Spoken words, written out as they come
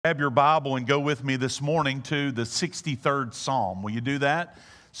Grab your Bible and go with me this morning to the 63rd Psalm. Will you do that?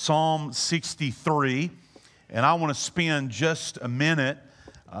 Psalm 63. And I want to spend just a minute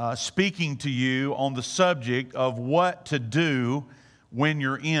speaking to you on the subject of what to do when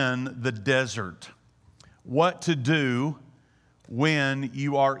you're in the desert. What to do when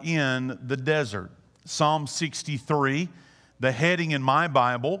you are in the desert. Psalm 63, the heading in my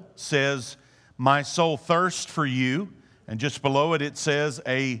Bible says, "My soul thirsts for you." And just below it, it says,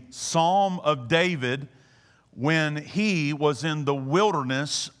 a psalm of David when he was in the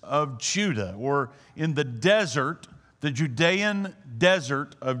wilderness of Judah, or in the desert, the Judean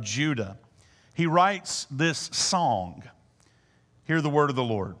desert of Judah. He writes this song. Hear the word of the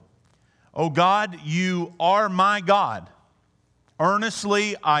Lord. "O God, you are my God.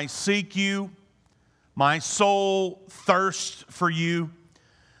 Earnestly I seek you. My soul thirsts for you.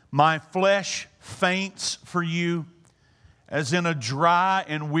 My flesh faints for you, as in a dry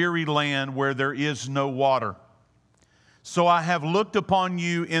and weary land where there is no water. So I have looked upon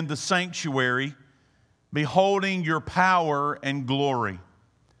you in the sanctuary, beholding your power and glory.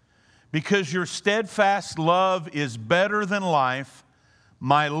 Because your steadfast love is better than life,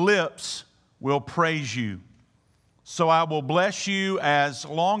 my lips will praise you. So I will bless you as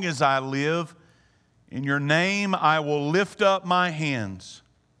long as I live. In your name I will lift up my hands.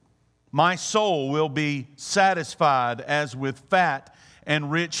 My soul will be satisfied as with fat and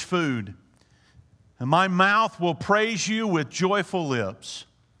rich food. And my mouth will praise you with joyful lips.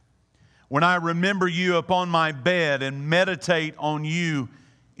 When I remember you upon my bed and meditate on you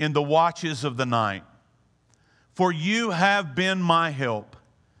in the watches of the night. For you have been my help,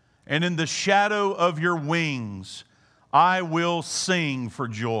 and in the shadow of your wings I will sing for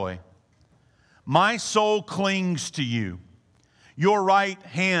joy. My soul clings to you. Your right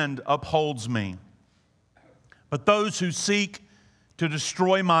hand upholds me. But those who seek to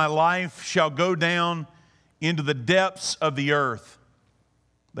destroy my life shall go down into the depths of the earth.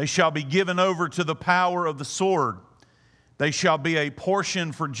 They shall be given over to the power of the sword. They shall be a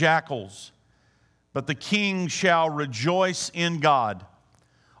portion for jackals. But the king shall rejoice in God.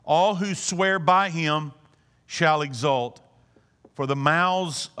 All who swear by him shall exult, for the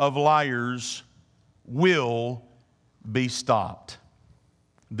mouths of liars will be stopped."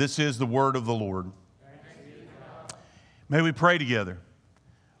 This is the word of the Lord. May we pray together.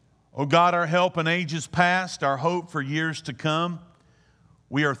 O God, our help in ages past, our hope for years to come,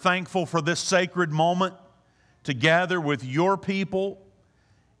 we are thankful for this sacred moment to gather with your people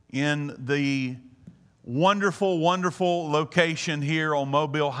in the wonderful, wonderful location here on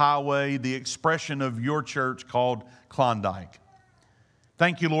Mobile Highway, the expression of your church called Klondike.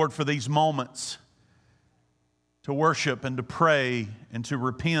 Thank you, Lord, for these moments to worship and to pray and to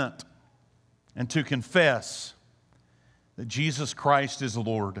repent and to confess that Jesus Christ is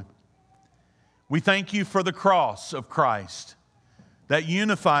Lord. We thank you for the cross of Christ that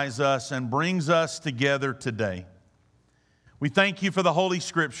unifies us and brings us together today. We thank you for the Holy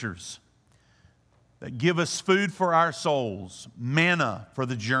Scriptures that give us food for our souls, manna for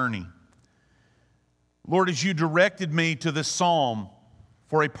the journey. Lord, as you directed me to this psalm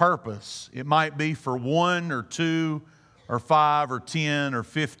for a purpose, it might be for one or two or 5 or 10 or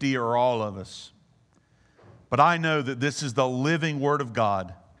 50 or all of us. But I know that this is the living Word of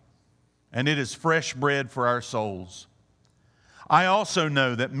God, and it is fresh bread for our souls. I also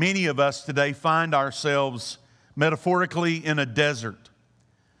know that many of us today find ourselves metaphorically in a desert.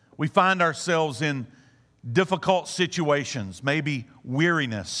 We find ourselves in difficult situations, maybe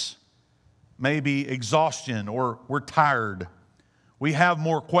weariness, maybe exhaustion, or we're tired. We have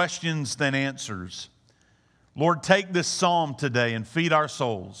more questions than answers. Lord, take this psalm today and feed our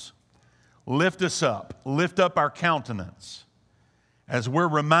souls. Lift us up. Lift up our countenance as we're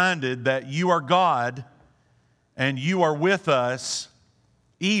reminded that you are God and you are with us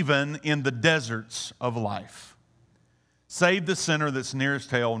even in the deserts of life. Save the sinner that's nearest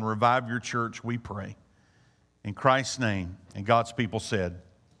hell and revive your church, we pray. In Christ's name, and God's people said,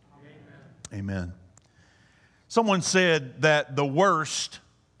 Amen. Amen. Someone said that the worst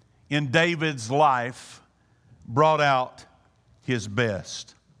in David's life brought out his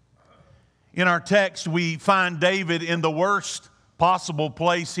best. In our text, we find David in the worst possible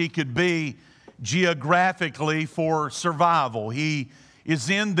place he could be geographically for survival. He is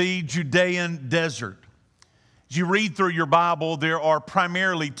in the Judean desert. As you read through your Bible, there are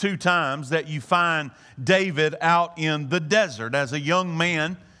primarily 2 times that you find David out in the desert. As a young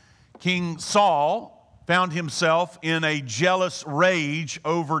man, King Saul found himself in a jealous rage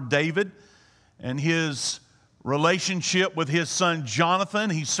over David and his relationship with his son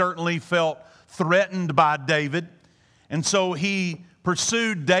Jonathan. He certainly felt threatened by David. And so he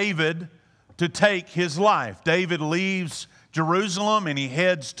pursued David to take his life. David leaves Jerusalem and he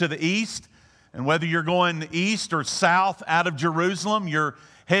heads to the east. And whether you're going east or south out of Jerusalem, you're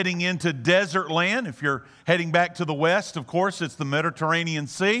heading into desert land. If you're heading back to the west, of course, it's the Mediterranean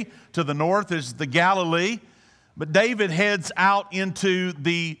Sea. To the north is the Galilee. But David heads out into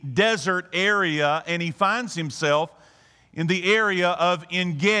the desert area, and he finds himself in the area of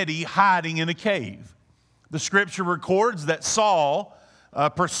En-Gedi, hiding in a cave. The scripture records that Saul,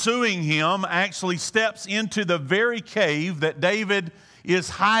 pursuing him, actually steps into the very cave that David is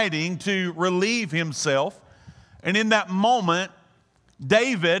hiding to relieve himself. And in that moment,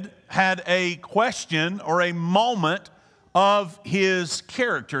 David had a question or a moment of his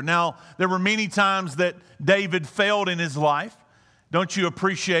character. Now, there were many times that David failed in his life. Don't you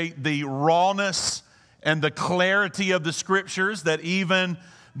appreciate the rawness and the clarity of the scriptures that even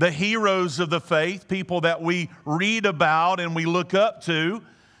the heroes of the faith, people that we read about and we look up to,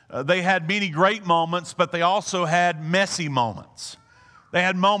 they had many great moments, but they also had messy moments. They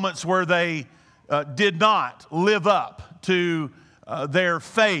had moments where they did not live up to their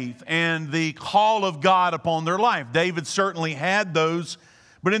faith and the call of God upon their life. David certainly had those,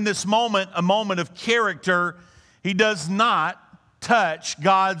 but in this moment, a moment of character, he does not touch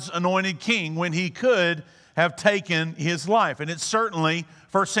God's anointed king when he could have taken his life. And it's certainly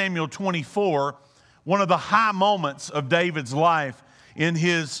 1 Samuel 24, one of the high moments of David's life in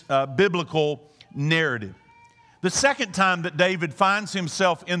his biblical narrative. The second time that David finds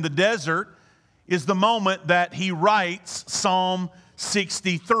himself in the desert is the moment that he writes Psalm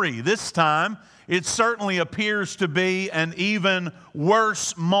 63. This time, it certainly appears to be an even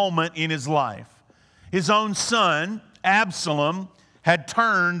worse moment in his life. His own son, Absalom, had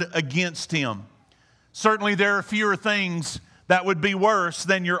turned against him. Certainly, there are fewer things that would be worse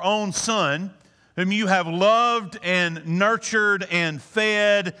than your own son, whom you have loved and nurtured and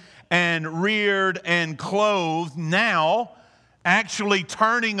fed and reared and clothed, now actually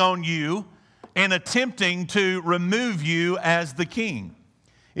turning on you and attempting to remove you as the king.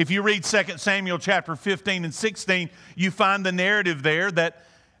 If you read 2 Samuel chapter 15 and 16, you find the narrative there that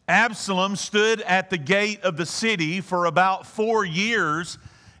Absalom stood at the gate of the city for about 4 years,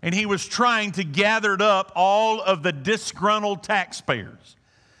 and he was trying to gather up all of the disgruntled taxpayers.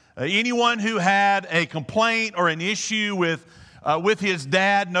 Anyone who had a complaint or an issue with his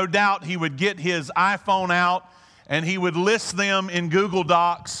dad, no doubt he would get his iPhone out and he would list them in Google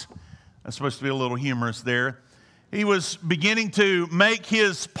Docs. That's supposed to be a little humorous there. He was beginning to make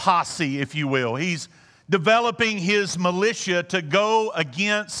his posse, if you will. He's developing his militia to go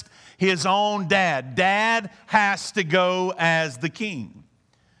against his own dad. Dad has to go as the king.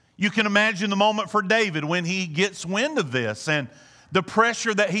 You can imagine the moment for David when he gets wind of this and the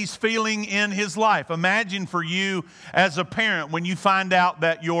pressure that he's feeling in his life. Imagine for you as a parent when you find out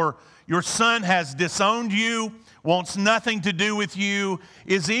that your son has disowned you, wants nothing to do with you,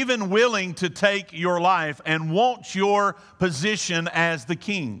 is even willing to take your life and wants your position as the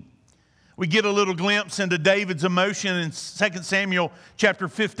king. We get a little glimpse into David's emotion in 2 Samuel chapter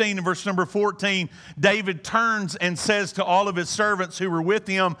 15 and verse number 14. David turns and says to all of his servants who were with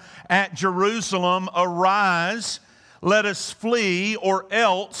him at Jerusalem, "Arise, let us flee, or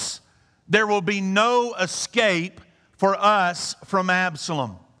else there will be no escape for us from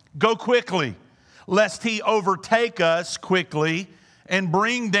Absalom. Go quickly, lest he overtake us quickly and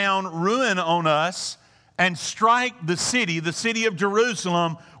bring down ruin on us and strike the city of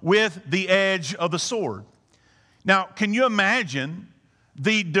Jerusalem, with the edge of the sword." Now, can you imagine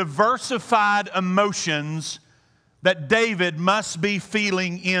the diversified emotions that David must be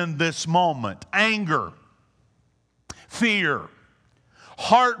feeling in this moment? Anger, fear,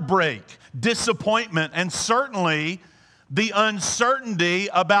 heartbreak, disappointment, and certainly the uncertainty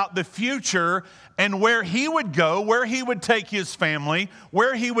about the future and where he would go, where he would take his family,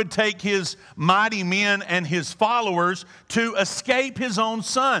 where he would take his mighty men and his followers to escape his own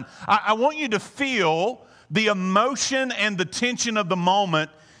son. I want you to feel the emotion and the tension of the moment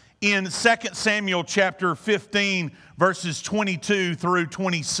in 2 Samuel chapter 15, verses 22 through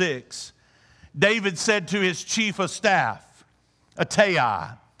 26. David said to his chief of staff,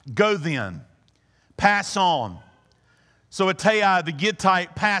 Ittai, "Go then, pass on." So Ittai the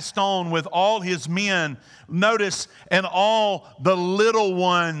Gittite passed on with all his men, notice, and all the little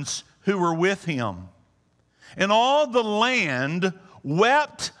ones who were with him. And all the land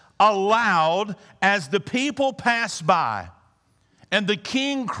wept aloud as the people passed by. And the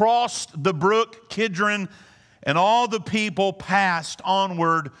king crossed the brook Kidron, and all the people passed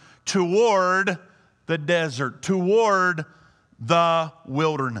onward toward the desert, toward the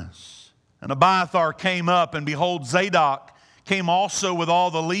wilderness. And Abiathar came up, and behold, Zadok came also with all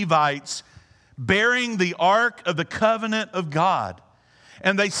the Levites, bearing the ark of the covenant of God.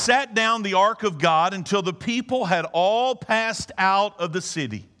 And they sat down the ark of God until the people had all passed out of the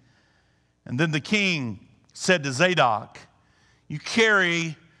city. And then the king said to Zadok, "You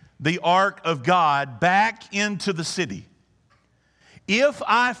carry the ark of God back into the city. If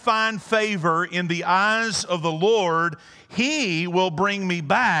I find favor in the eyes of the Lord, He will bring me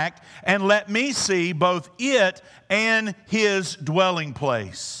back and let me see both it and His dwelling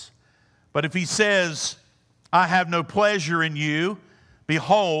place. But if He says, I have no pleasure in you,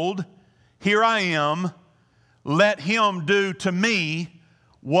 behold, here I am, let Him do to me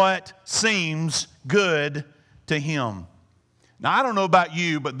what seems good to Him." Now, I don't know about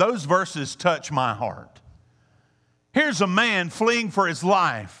you, but those verses touch my heart. Here's a man fleeing for his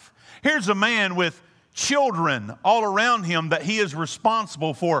life. Here's a man with children all around him that he is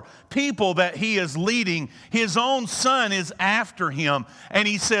responsible for, people that he is leading. His own son is after him. And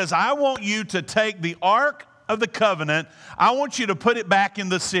he says, I want you to take the ark of the covenant. I want you to put it back in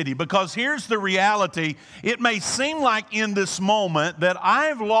the city, because here's the reality. It may seem like in this moment that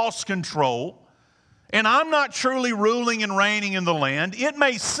I've lost control and I'm not truly ruling and reigning in the land. It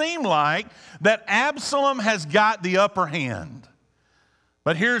may seem like that Absalom has got the upper hand.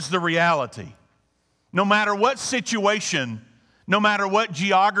 But here's the reality. No matter what situation, no matter what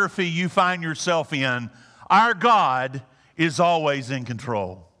geography you find yourself in, our God is always in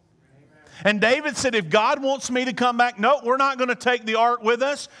control. And David said, if God wants me to come back, no, we're not going to take the ark with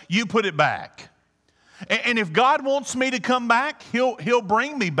us. You put it back. And if God wants me to come back, He'll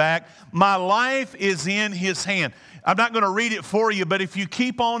bring me back. My life is in His hand. I'm not going to read it for you, but if you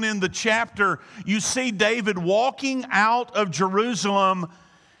keep on in the chapter, you see David walking out of Jerusalem,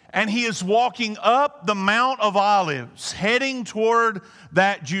 and he is walking up the Mount of Olives, heading toward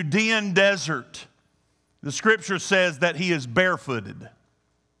that Judean desert. The scripture says that he is barefooted,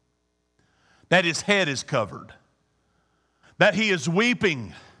 that his head is covered, that he is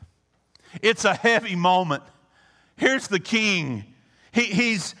weeping. It's a heavy moment. Here's the king.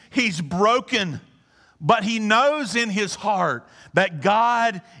 He's broken, but he knows in his heart that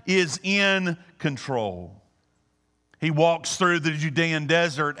God is in control. He walks through the Judean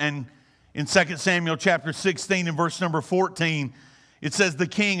desert, and in 2 Samuel chapter 16 and verse number 14, it says, the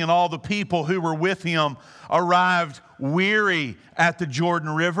king and all the people who were with him arrived weary at the Jordan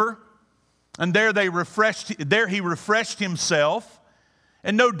River, and there he refreshed himself.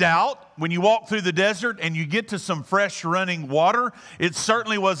 And no doubt, when you walk through the desert and you get to some fresh running water, it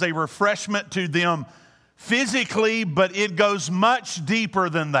certainly was a refreshment to them physically, but it goes much deeper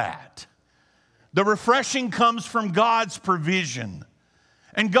than that. The refreshing comes from God's provision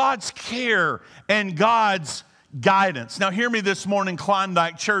and God's care and God's guidance. Now, hear me this morning,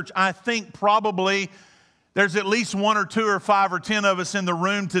 Klondike Church. I think probably there's at least 1 or 2 or 5 or 10 of us in the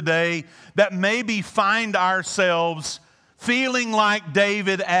room today that maybe find ourselves feeling like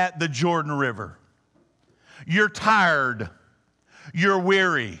David at the Jordan River. You're tired. You're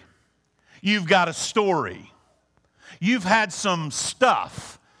weary. You've got a story. You've had some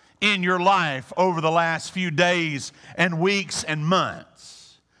stuff in your life over the last few days and weeks and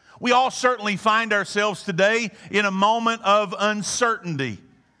months. We all certainly find ourselves today in a moment of uncertainty.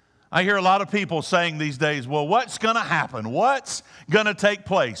 I hear a lot of people saying these days, well, what's going to happen? What's going to take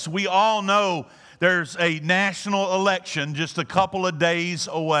place? We all know there's a national election just a couple of days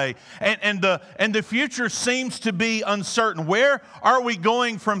away. And the future seems to be uncertain. Where are we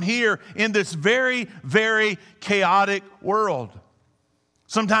going from here in this very, very chaotic world?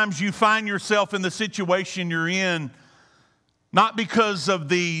 Sometimes you find yourself in the situation you're in not because of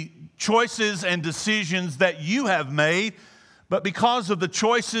the choices and decisions that you have made, but because of the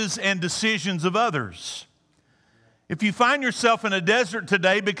choices and decisions of others. If you find yourself in a desert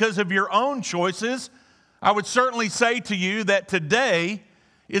today because of your own choices, I would certainly say to you that today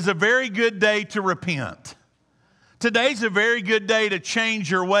is a very good day to repent. Today's a very good day to change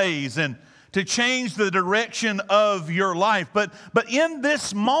your ways and to change the direction of your life. But in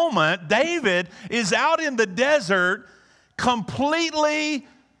this moment, David is out in the desert completely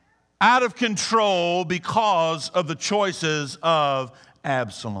out of control because of the choices of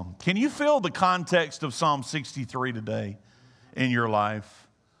Absalom. Can you feel the context of Psalm 63 today in your life?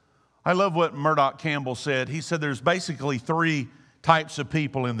 I love what Murdoch Campbell said. He said there's basically 3 types of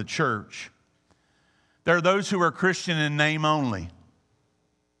people in the church. There are those who are Christian in name only.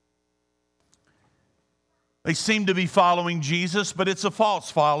 They seem to be following Jesus, but it's a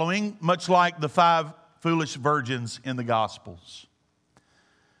false following, much like the 5 foolish virgins in the Gospels.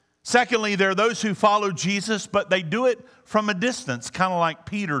 Secondly, there are those who follow Jesus, but they do it from a distance, kind of like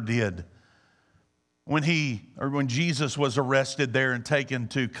Peter did. when Jesus was arrested there and taken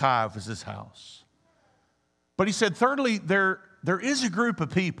to Caiaphas' house. But he said, thirdly, there is a group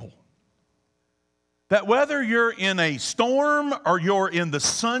of people that whether you're in a storm or you're in the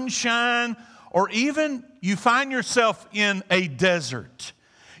sunshine or even you find yourself in a desert,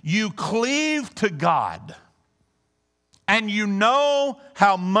 you cleave to God and you know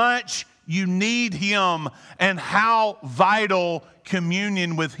how much you need Him and how vital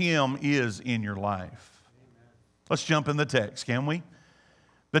communion with Him is in your life. Let's jump in the text, can we?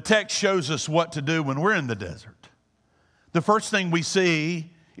 The text shows us what to do when we're in the desert. The first thing we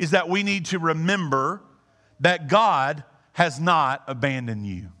see is that we need to remember that God has not abandoned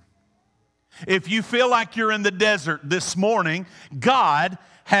you. If you feel like you're in the desert this morning, God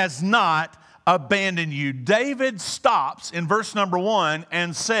has not abandoned you. David stops in verse number 1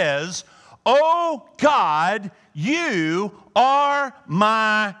 and says, "Oh God, you are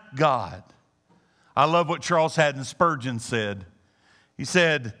my God." I love what Charles Haddon Spurgeon said. He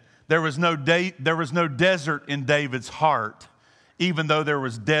said, there was no desert in David's heart, even though there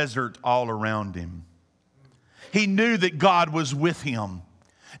was desert all around him. He knew that God was with him.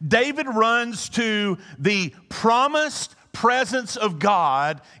 David runs to the promised presence of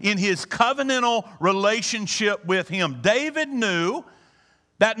God in his covenantal relationship with Him. David knew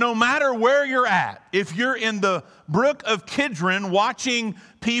that no matter where you're at, if you're in the brook of Kidron watching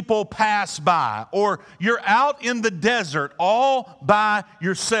people pass by, or you're out in the desert all by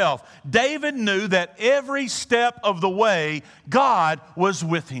yourself, David knew that every step of the way, God was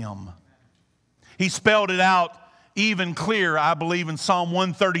with him. He spelled it out even clearer, I believe, in Psalm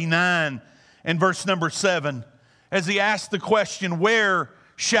 139 and verse number 7, as he asked the question, "Where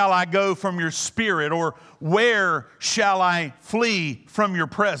shall I go from your spirit?" Or "Where shall I flee from your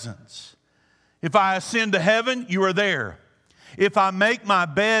presence? If I ascend to heaven, you are there. If I make my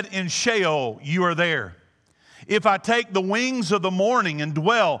bed in Sheol, you are there. If I take the wings of the morning and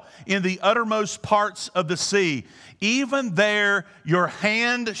dwell in the uttermost parts of the sea, even there your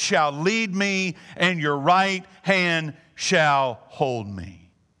hand shall lead me, and your right hand shall hold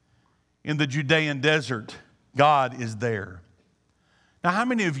me." In the Judean desert, God is there. Now, how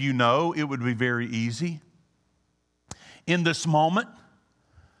many of you know it would be very easy in this moment,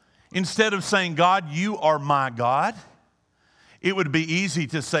 instead of saying, "God, you are my God," it would be easy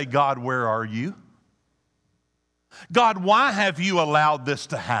to say, "God, where are you? God, why have you allowed this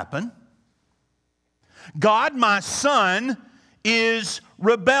to happen? God, my son is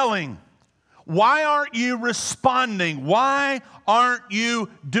rebelling. Why aren't you responding? Why aren't you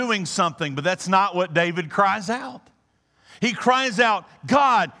doing something?" But that's not what David cries out. He cries out,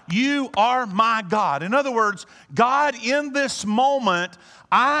 "God, you are my God." In other words, God, in this moment,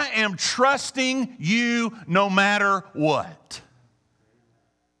 I am trusting you no matter what.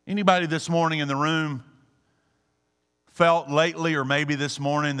 Anybody this morning in the room felt lately, or maybe this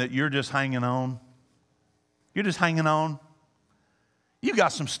morning, that you're just hanging on? You're just hanging on. You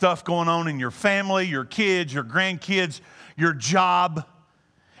got some stuff going on in your family, your kids, your grandkids, your job,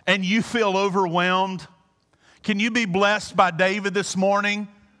 and you feel overwhelmed. Can you be blessed by David this morning?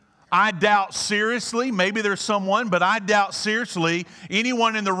 I doubt seriously, maybe there's someone, but I doubt seriously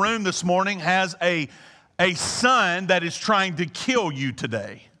anyone in the room this morning has a son that is trying to kill you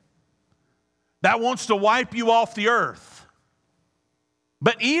today, that wants to wipe you off the earth.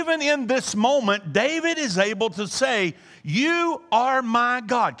 But even in this moment, David is able to say, "You are my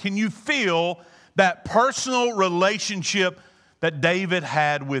God." Can you feel that personal relationship that David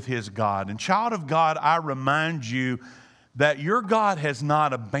had with his God? And child of God, I remind you that your God has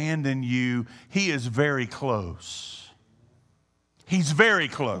not abandoned you. He is very close. He's very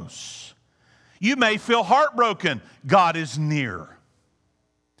close. You may feel heartbroken. God is near.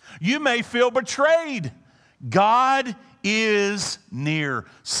 You may feel betrayed. God is near.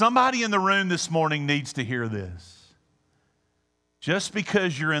 Somebody in the room this morning needs to hear this. Just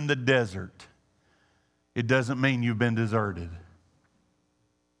because you're in the desert, it doesn't mean you've been deserted.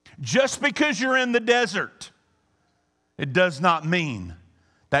 Just because you're in the desert, it does not mean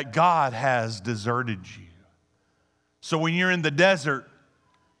that God has deserted you. So when you're in the desert,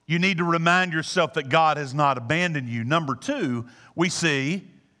 you need to remind yourself that God has not abandoned you. Number two, we see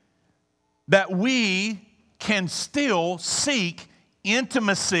that we can still seek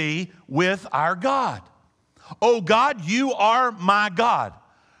intimacy with our God. "Oh God, you are my God.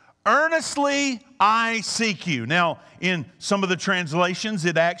 Earnestly I seek you." Now, in some of the translations,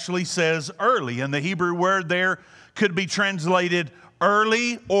 it actually says early, and the Hebrew word there could be translated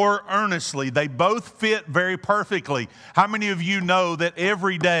early or earnestly. They both fit very perfectly. How many of you know that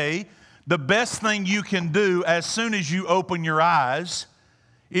every day, the best thing you can do as soon as you open your eyes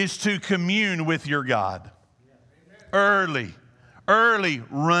is to commune with your God. Early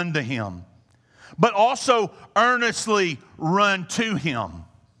run to Him. But also earnestly run to Him.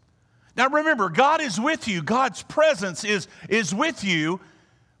 Now remember, God is with you. God's presence is with you.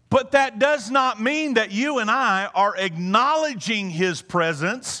 But that does not mean that you and I are acknowledging His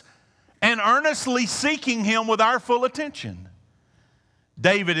presence and earnestly seeking Him with our full attention.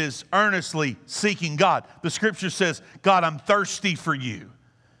 David is earnestly seeking God. The scripture says, God, I'm thirsty for you.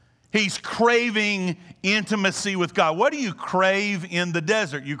 He's craving intimacy with God. What do you crave in the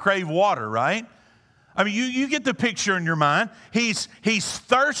desert? You crave water, right? I mean, you get the picture in your mind. He's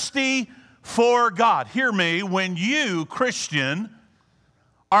thirsty for God. Hear me, when you, Christian,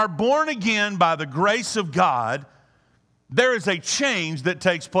 are born again by the grace of God, there is a change that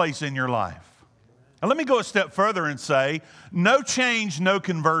takes place in your life. Now let me go a step further and say, no change, no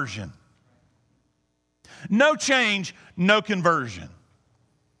conversion. No change, no conversion.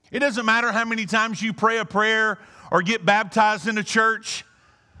 It doesn't matter how many times you pray a prayer or get baptized in a church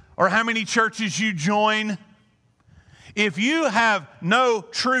or how many churches you join. If you have no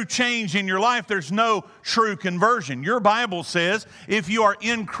true change in your life, there's no true conversion. Your Bible says if you are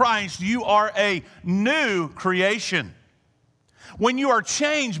in Christ, you are a new creation. When you are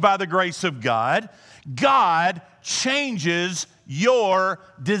changed by the grace of God, God changes your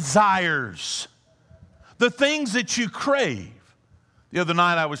desires. The things that you crave. The other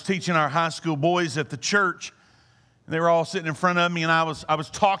night I was teaching our high school boys at the church. They were all sitting in front of me, and I was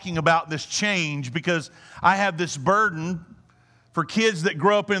talking about this change because I have this burden for kids that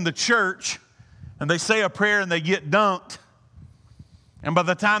grow up in the church and they say a prayer and they get dunked. And by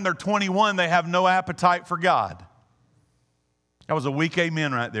the time they're 21, they have no appetite for God. That was a weak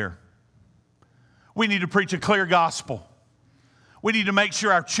amen right there. We need to preach a clear gospel. We need to make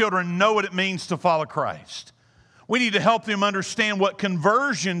sure our children know what it means to follow Christ. We need to help them understand what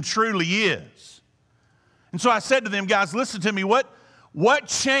conversion truly is. And so I said to them, guys, listen to me. What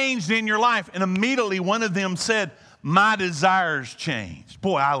changed in your life? And immediately one of them said, my desires changed.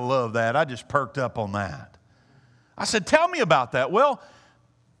 Boy, I love that. I just perked up on that. I said, tell me about that. Well,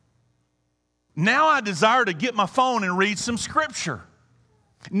 now I desire to get my phone and read some scripture.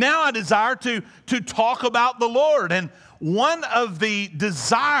 Now I desire to talk about the Lord. And one of the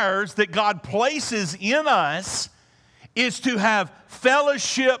desires that God places in us is to have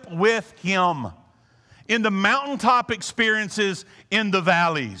fellowship with Him in the mountaintop experiences, in the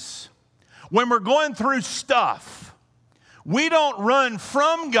valleys. When we're going through stuff, we don't run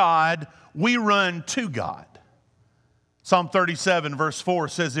from God, we run to God. Psalm 37 verse 4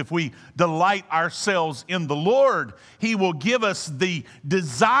 says, if we delight ourselves in the Lord, He will give us the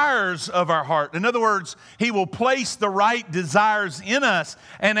desires of our heart. In other words, He will place the right desires in us.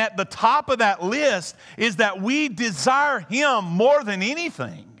 And at the top of that list is that we desire Him more than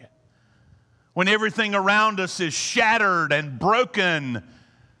anything. When everything around us is shattered and broken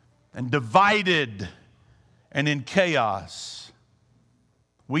and divided and in chaos,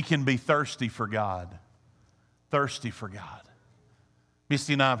 we can be thirsty for God. Thirsty for God.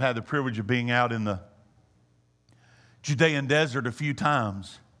 Misty and I have had the privilege of being out in the Judean desert a few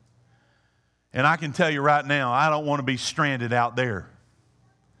times. And I can tell you right now, I don't want to be stranded out there.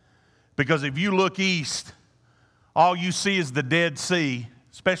 Because if you look east, all you see is the Dead Sea,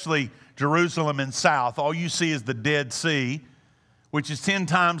 especially Jerusalem and south. All you see is the Dead Sea, which is 10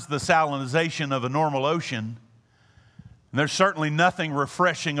 times the salinization of a normal ocean. And there's certainly nothing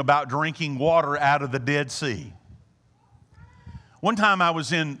refreshing about drinking water out of the Dead Sea. One time I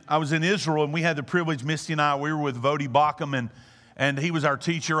was in Israel, and we had the privilege, Misty and I, we were with Vodi Bakum, and he was our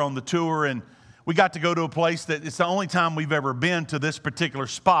teacher on the tour, and we got to go to a place that it's the only time we've ever been to this particular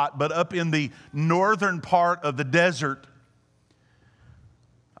spot, but up in the northern part of the desert.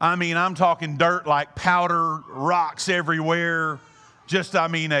 I mean, I'm talking dirt like powder, rocks everywhere, just,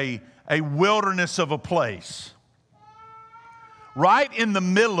 a wilderness of a place. Right in the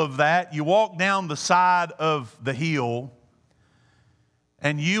middle of that, you walk down the side of the hill,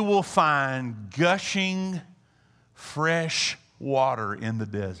 and you will find gushing, fresh water in the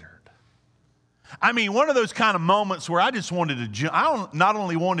desert. I mean, one of those kind of moments where I just wanted to, I not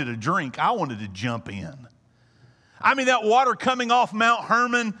only wanted to drink, I wanted to jump in. I mean, that water coming off Mount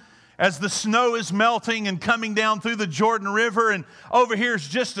Hermon as the snow is melting and coming down through the Jordan River, and over here is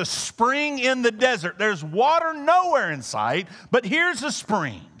just a spring in the desert. There's water nowhere in sight, but here's a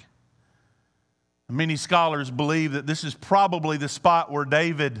spring. Many scholars believe that this is probably the spot where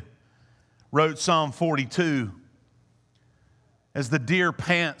David wrote Psalm 42. As the deer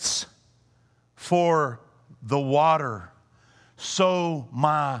pants for the water, so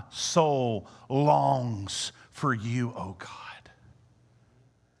my soul longs for you, O God.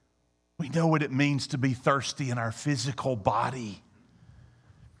 We know what it means to be thirsty in our physical body.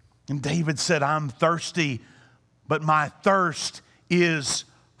 And David said, I'm thirsty, but my thirst is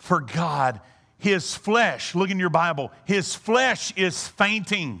for God. His flesh, look in your Bible, his flesh is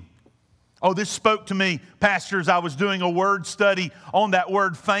fainting. Oh, this spoke to me, pastors. I was doing a word study on that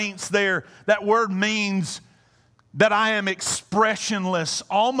word faints there. That word means that I am expressionless,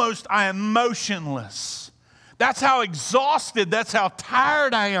 almost I am motionless. That's how exhausted, that's how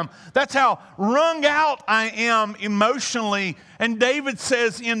tired I am. That's how wrung out I am emotionally. And David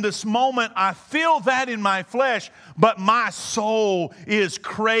says, in this moment, I feel that in my flesh, but my soul is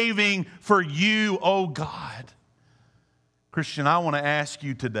craving for you, oh God. Christian, I want to ask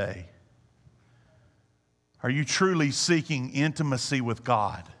you today, are you truly seeking intimacy with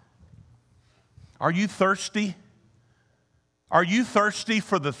God? Are you thirsty? Are you thirsty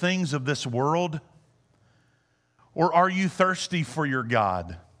for the things of this world? Or are you thirsty for your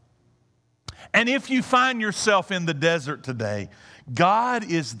God? And if you find yourself in the desert today, God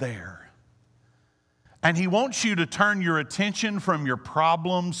is there. And He wants you to turn your attention from your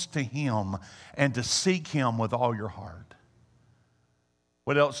problems to Him and to seek Him with all your heart.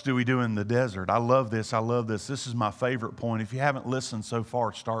 What else do we do in the desert? I love this. I love this. This is my favorite point. If you haven't listened so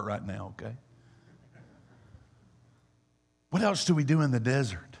far, start right now, okay? What else do we do in the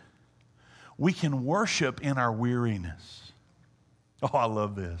desert? We can worship in our weariness. Oh, I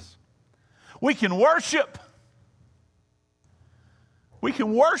love this. We can worship. We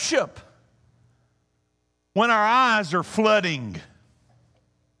can worship when our eyes are flooding.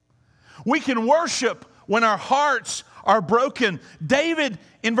 We can worship when our hearts are broken. David,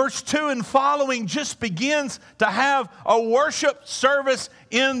 in verse 2 and following, just begins to have a worship service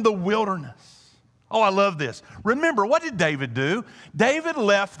in the wilderness. Oh, I love this. Remember, what did David do? David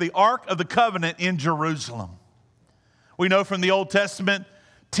left the Ark of the Covenant in Jerusalem. We know from the Old Testament,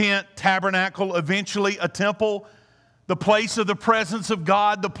 tent, tabernacle, eventually a temple, the place of the presence of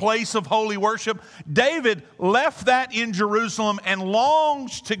God, the place of holy worship. David left that in Jerusalem and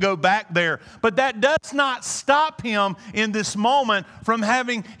longs to go back there. But that does not stop him in this moment from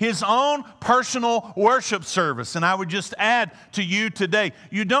having his own personal worship service. And I would just add to you today,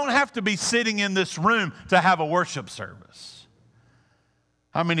 you don't have to be sitting in this room to have a worship service.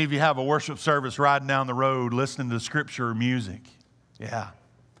 How many of you have a worship service riding down the road listening to scripture or music? Yeah.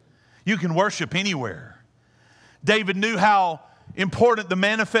 You can worship anywhere. David knew how important the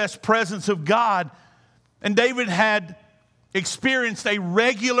manifest presence of God, and David had experienced a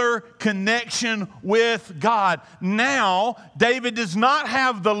regular connection with God. Now, David does not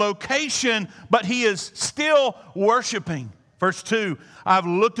have the location, but he is still worshiping. Verse 2, I've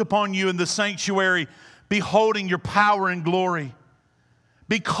looked upon you in the sanctuary, beholding your power and glory.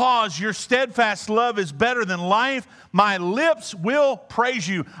 Because your steadfast love is better than life, my lips will praise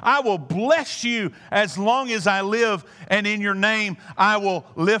you. I will bless you as long as I live, and in your name I will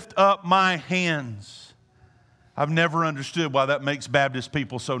lift up my hands. I've never understood why that makes Baptist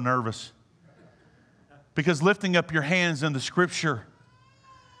people so nervous. Because lifting up your hands in the Scripture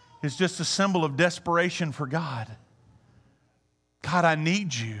is just a symbol of desperation for God. God, I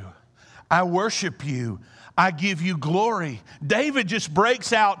need you. I worship you. I give you glory. David just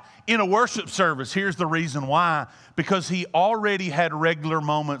breaks out in a worship service. Here's the reason why. Because he already had regular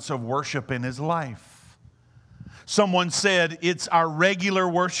moments of worship in his life. Someone said it's our regular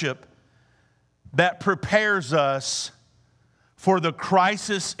worship that prepares us for the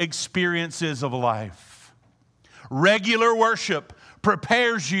crisis experiences of life. Regular worship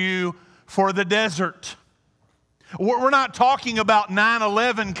prepares you for the desert. We're not talking about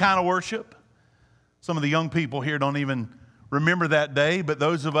 9/11 kind of worship. Some of the young people here don't even remember that day, but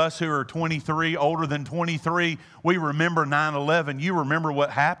those of us who are 23, older than 23, we remember 9/11. You remember what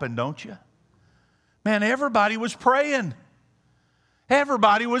happened, don't you? Man, everybody was praying.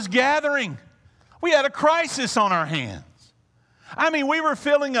 Everybody was gathering. We had a crisis on our hands. I mean, we were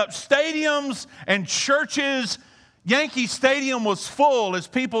filling up stadiums and churches. Yankee Stadium was full as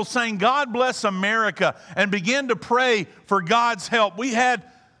people sang, God bless America, and began to pray for God's help. We had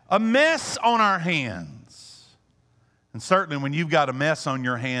a mess on our hands. And certainly when you've got a mess on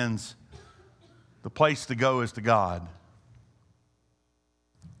your hands, the place to go is to God.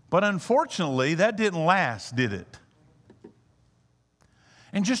 But unfortunately, that didn't last, did it?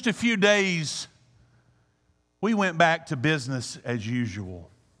 In just a few days, we went back to business as usual.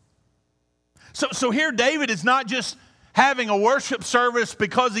 So here David is not just having a worship service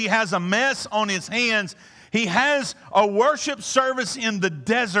because he has a mess on his hands. He has a worship service in the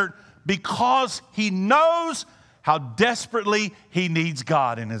desert because he knows how desperately he needs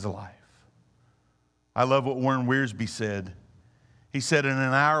God in his life. I love what Warren Wiersbe said. He said, in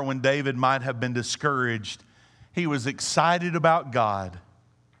an hour when David might have been discouraged, he was excited about God.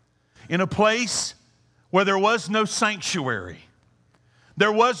 In a place where there was no sanctuary,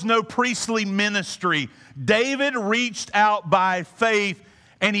 there was no priestly ministry, David reached out by faith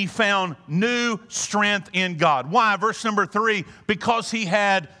and he found new strength in God. Why? Verse number 3, because he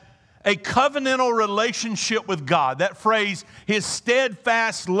had a covenantal relationship with God. That phrase, his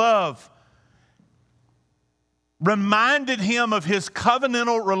steadfast love, reminded him of his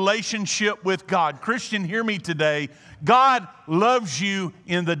covenantal relationship with God. Christian, hear me today. God loves you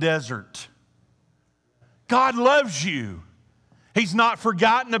in the desert. God loves you. He's not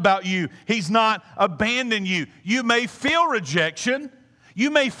forgotten about you. He's not abandoned you. You may feel rejection. You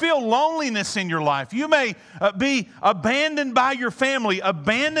may feel loneliness in your life. You may be abandoned by your family,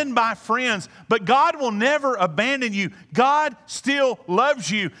 abandoned by friends, but God will never abandon you. God still loves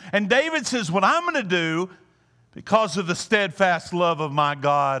you. And David says, what I'm going to do, because of the steadfast love of my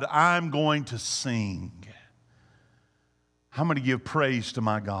God, I'm going to sing. I'm going to give praise to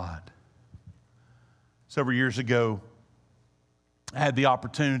my God. Several years ago, I had the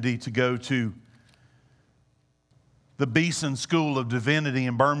opportunity to go to the Beeson School of Divinity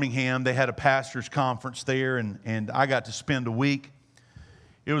in Birmingham. They had a pastor's conference there, and I got to spend a week.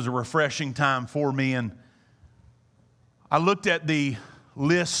 It was a refreshing time for me, and I looked at the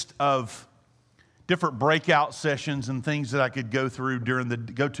list of different breakout sessions and things that I could go to during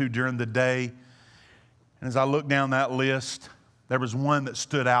the day. And as I looked down that list, there was one that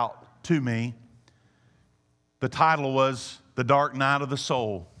stood out to me. The title was The Dark Night of the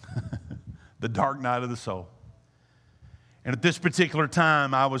Soul. The Dark Night of the Soul. And at this particular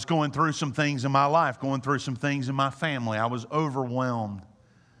time, I was going through some things in my life, going through some things in my family. I was overwhelmed.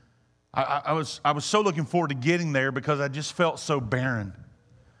 I was so looking forward to getting there because I just felt so barren.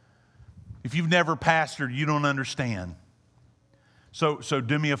 If you've never pastored, you don't understand. So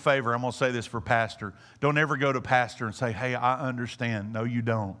do me a favor. I'm going to say this for pastor. Don't ever go to pastor and say, hey, I understand. No, you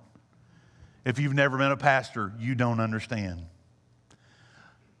don't. If you've never been a pastor, you don't understand.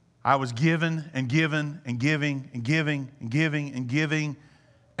 I was giving and giving and giving and giving and giving and giving,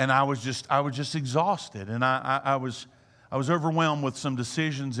 and I was just exhausted, and I was overwhelmed with some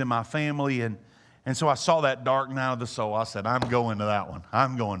decisions in my family, and so I saw that dark night of the soul. I said, I'm going to that one.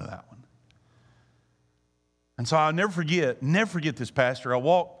 I'm going to that one. And so I'll never forget this, pastor. I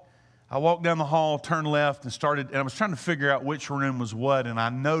walked down the hall, turned left, and I was trying to figure out which room was what, and I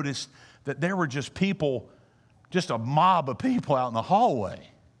noticed that there were just people, just a mob of people out in the hallway.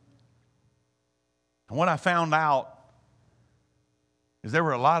 And what I found out is there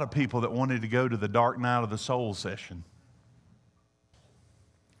were a lot of people that wanted to go to the Dark Night of the Soul session.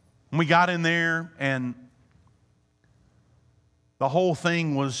 And we got in there, and the whole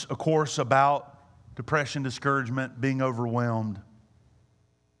thing was, of course, about depression, discouragement, being overwhelmed.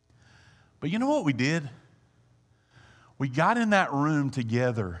 But you know what we did? We got in that room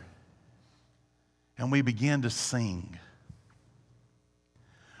together, and we began to sing.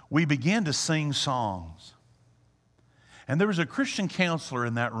 We began to sing songs. And there was a Christian counselor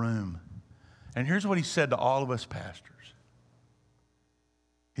in that room. And here's what he said to all of us pastors.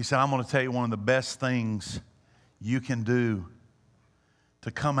 He said, I'm going to tell you one of the best things you can do to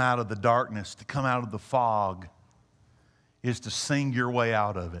come out of the darkness, to come out of the fog, is to sing your way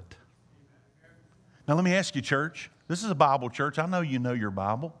out of it. Now let me ask you, church. This is a Bible church. I know you know your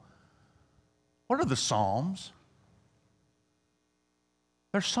Bible. What are the Psalms?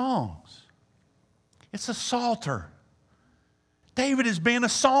 They're songs. It's a psalter. David is being a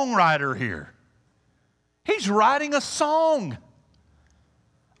songwriter here. He's writing a song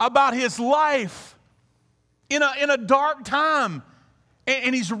about his life in a dark time.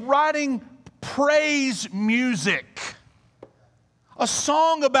 And he's writing praise music. A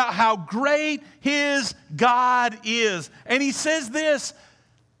song about how great his God is. And he says this,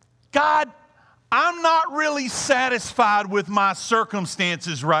 God, I'm not really satisfied with my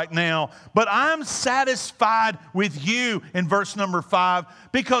circumstances right now, but I'm satisfied with you in verse number 5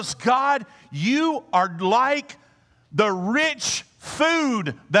 because, God, you are like the rich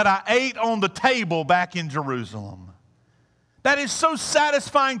food that I ate on the table back in Jerusalem. That is so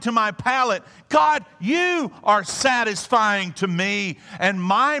satisfying to my palate. God, you are satisfying to me, and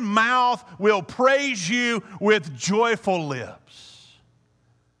my mouth will praise you with joyful lips.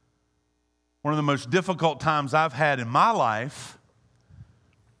 One of the most difficult times I've had in my life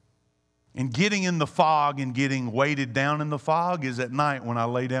in getting in the fog and getting weighted down in the fog is at night when I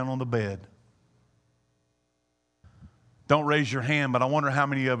lay down on the bed. Don't raise your hand, but I wonder how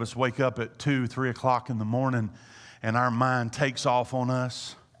many of us wake up at 2, 3 o'clock in the morning and our mind takes off on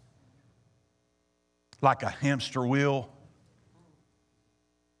us like a hamster wheel.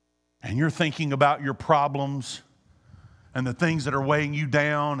 and you're thinking about your problems and the things that are weighing you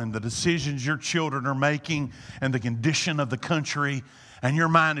down and the decisions your children are making and the condition of the country, and your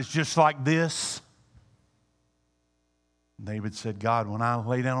mind is just like this, David said, God, when I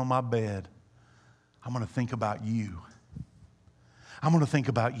lay down on my bed, I'm going to think about you. I'm going to think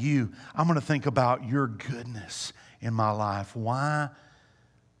about you. I'm going to think about your goodness in my life. Why?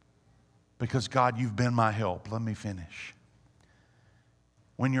 Because, God, you've been my help. Let me finish.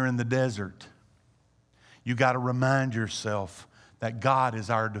 When you're in the desert, you got to remind yourself that God is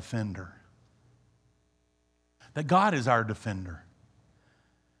our defender. That God is our defender.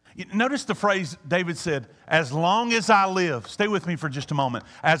 Notice the phrase David said, as long as I live. Stay with me for just a moment.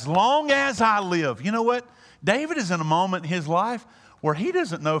 As long as I live. You know what? David is in a moment in his life where he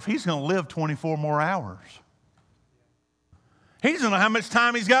doesn't know if he's going to live 24 more hours. He doesn't know how much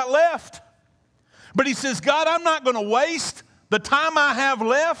time he's got left. But he says, God, I'm not going to waste the time I have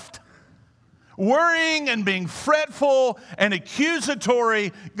left worrying and being fretful and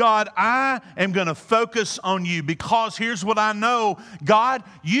accusatory. God, I am going to focus on you, because here's what I know. God,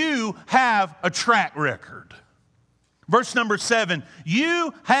 you have a track record. Verse number 7,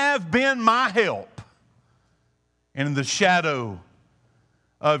 you have been my help, and in the shadow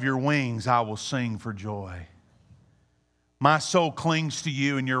of your wings I will sing for joy. My soul clings to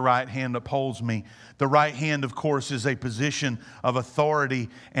you, and your right hand upholds me. The right hand, of course, is a position of authority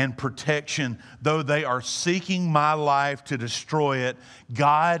and protection. Though they are seeking my life to destroy it,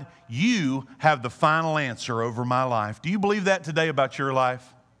 God, you have the final answer over my life. Do you believe that today about your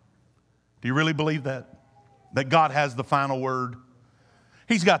life? Do you really believe that? That God has the final word?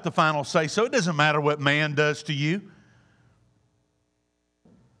 He's got the final say. So it doesn't matter what man does to you.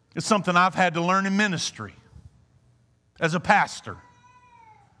 It's something I've had to learn in ministry as a pastor.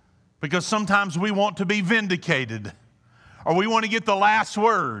 Because sometimes we want to be vindicated, or we want to get the last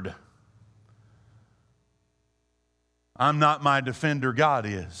word. I'm not my defender, God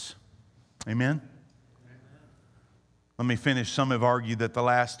is. Amen? Let me finish. Some have argued that the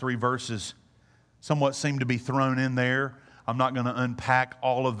last 3 verses somewhat seem to be thrown in there. I'm not going to unpack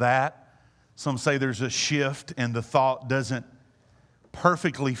all of that. Some say there's a shift and the thought doesn't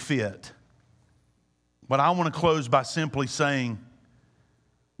perfectly fit. But I want to close by simply saying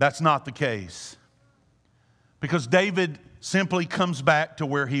that's not the case. Because David simply comes back to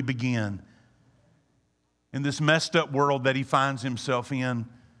where he began. In this messed up world that he finds himself in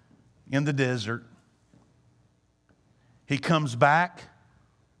the desert, he comes back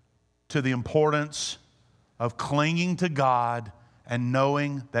to the importance of clinging to God and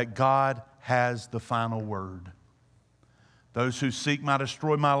knowing that God has the final word. Those who seek my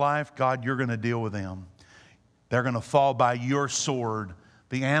destroy my life, God, you're going to deal with them. They're going to fall by your sword.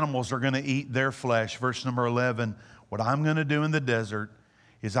 The animals are going to eat their flesh. Verse number 11, what I'm going to do in the desert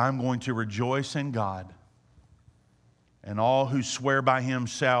is I'm going to rejoice in God. And all who swear by him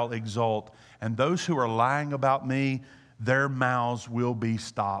shall exult. And those who are lying about me, their mouths will be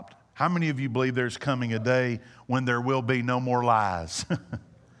stopped. How many of you believe there's coming a day when there will be no more lies?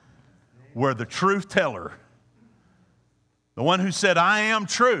 Where the truth teller, the one who said, I am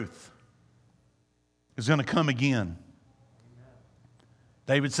truth, is going to come again.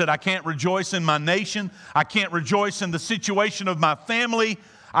 David said, I can't rejoice in my nation. I can't rejoice in the situation of my family.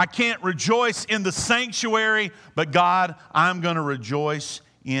 I can't rejoice in the sanctuary. But God, I'm going to rejoice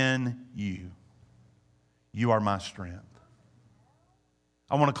in you. You are my strength.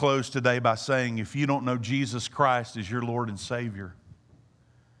 I want to close today by saying, if you don't know Jesus Christ as your Lord and Savior,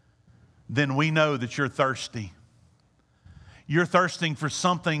 then we know that you're thirsty. You're thirsting for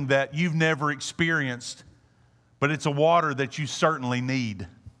something that you've never experienced, but it's a water that you certainly need.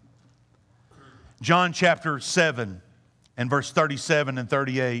 John chapter 7 and verse 37 and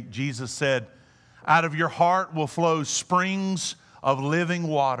 38, Jesus said, out of your heart will flow springs of living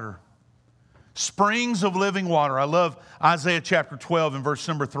water. Springs of living water. I love Isaiah chapter 12 and verse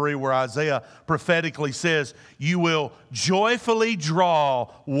number 3, where Isaiah prophetically says, you will joyfully draw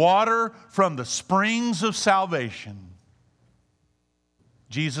water from the springs of salvation.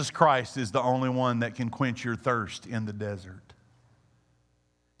 Jesus Christ is the only one that can quench your thirst in the desert.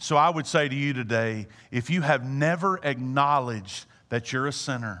 So I would say to you today, if you have never acknowledged that you're a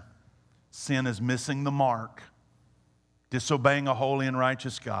sinner, sin is missing the mark, disobeying a holy and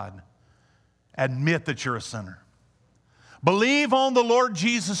righteous God, admit that you're a sinner. Believe on the Lord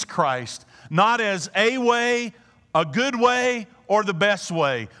Jesus Christ, not as a way, a good way, or the best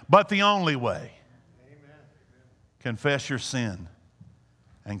way, but the only way. Amen. Confess your sin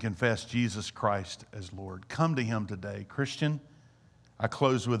and confess Jesus Christ as Lord. Come to him today. Christian, I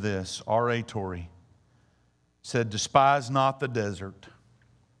close with this. R.A. Torrey said, despise not the desert.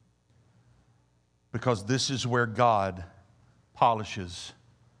 because this is where God polishes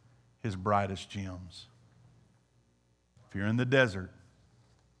His brightest gems. If you're in the desert,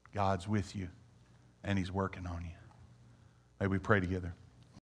 God's with you and He's working on you. May we pray together.